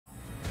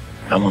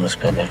I want to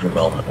spend every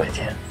moment with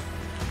you.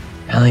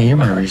 Allie, you're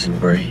my reason to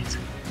breathe.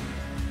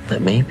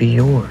 Let me be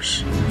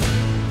yours.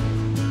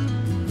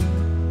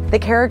 The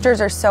characters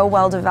are so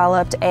well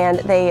developed, and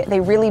they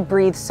really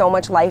breathe so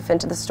much life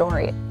into the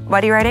story.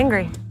 Why do you write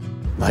angry?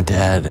 My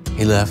dad,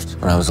 he left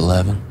when I was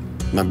 11.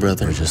 My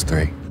brother was just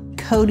 3.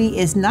 Cody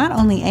is not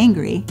only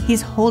angry,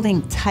 he's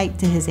holding tight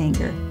to his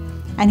anger.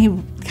 And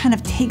he kind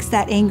of takes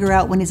that anger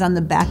out when he's on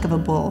the back of a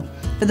bull.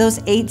 For those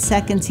 8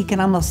 seconds, he can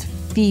almost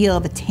feel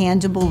the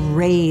tangible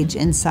rage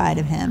inside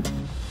of him.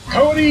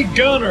 Cody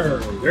Gunner,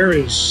 there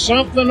is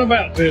something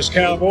about this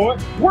cowboy.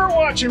 We're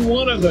watching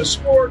one of the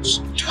sport's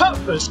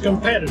toughest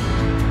competitors.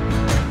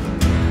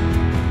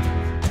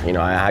 You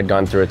know, I had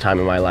gone through a time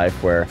in my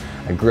life where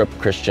I grew up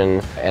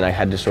Christian and I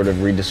had to sort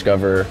of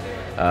rediscover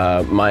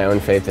my own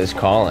faith as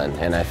Colin.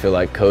 And I feel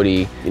like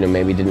Cody, you know,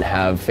 maybe didn't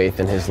have faith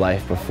in his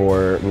life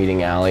before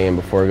meeting Allie and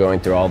before going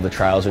through all the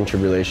trials and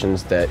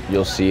tribulations that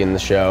you'll see in the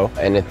show.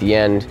 And at the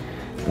end,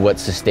 what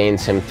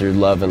sustains him through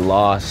love and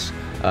loss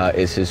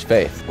is his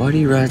faith. Why do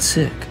you ride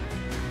sick?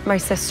 My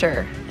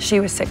sister,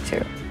 she was sick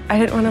too. I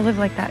didn't want to live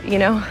like that, you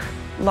know?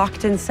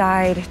 Locked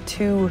inside,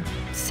 too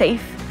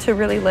safe to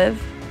really live.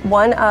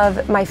 One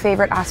of my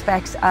favorite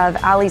aspects of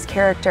Allie's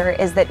character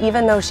is that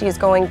even though she is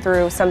going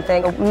through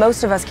something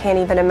most of us can't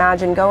even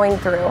imagine going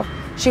through,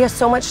 she has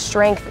so much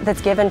strength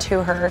that's given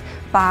to her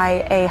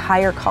by a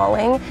higher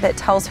calling that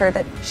tells her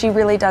that she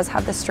really does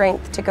have the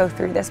strength to go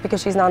through this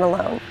because she's not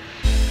alone.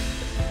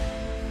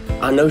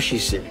 I know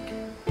she's sick,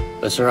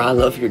 but sir, I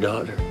love your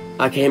daughter.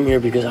 I came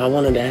here because I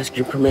wanted to ask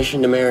your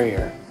permission to marry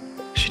her.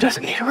 She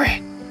doesn't need a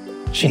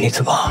ring. She needs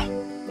a lung.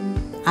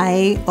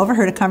 I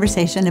overheard a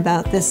conversation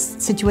about this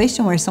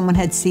situation where someone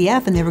had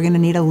CF and they were going to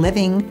need a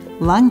living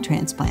lung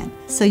transplant.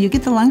 So you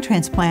get the lung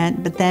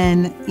transplant, but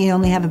then you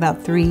only have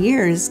about 3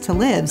 years to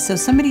live. So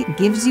somebody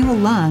gives you a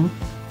lung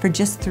for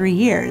just 3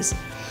 years.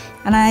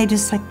 And I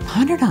just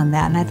pondered on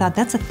that, and I thought,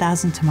 that's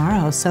 1,000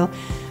 tomorrows. So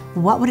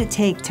what would it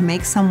take to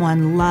make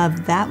someone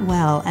love that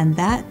well and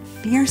that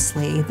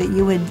fiercely that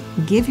you would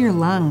give your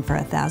lung for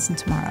 1,000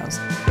 tomorrows?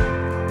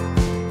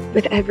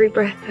 With every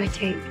breath I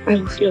take, I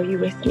will feel you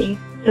with me.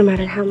 No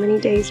matter how many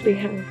days we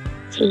have,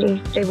 to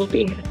me, they will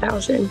be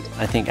 1,000.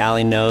 I think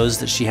Allie knows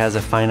that she has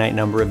a finite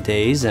number of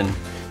days and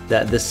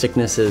that this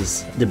sickness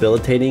is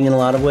debilitating in a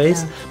lot of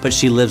ways, but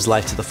she lives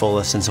life to the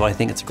fullest, and so I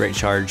think it's a great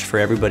charge for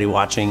everybody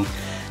watching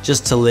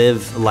just to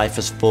live life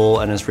as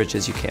full and as rich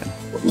as you can.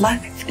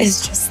 Life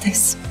is just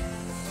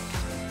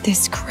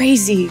this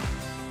crazy,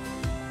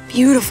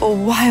 beautiful,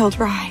 wild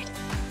ride.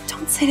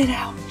 Don't sit it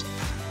out.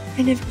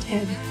 I never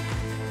did.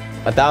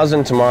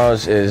 1,000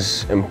 Tomorrows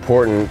is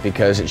important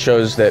because it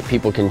shows that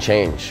people can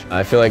change.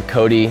 I feel like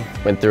Cody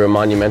went through a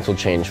monumental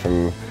change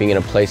from being in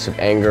a place of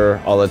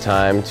anger all the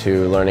time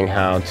to learning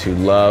how to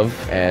love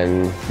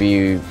and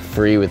be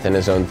free within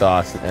his own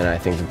thoughts, and I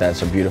think that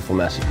that's a beautiful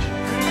message.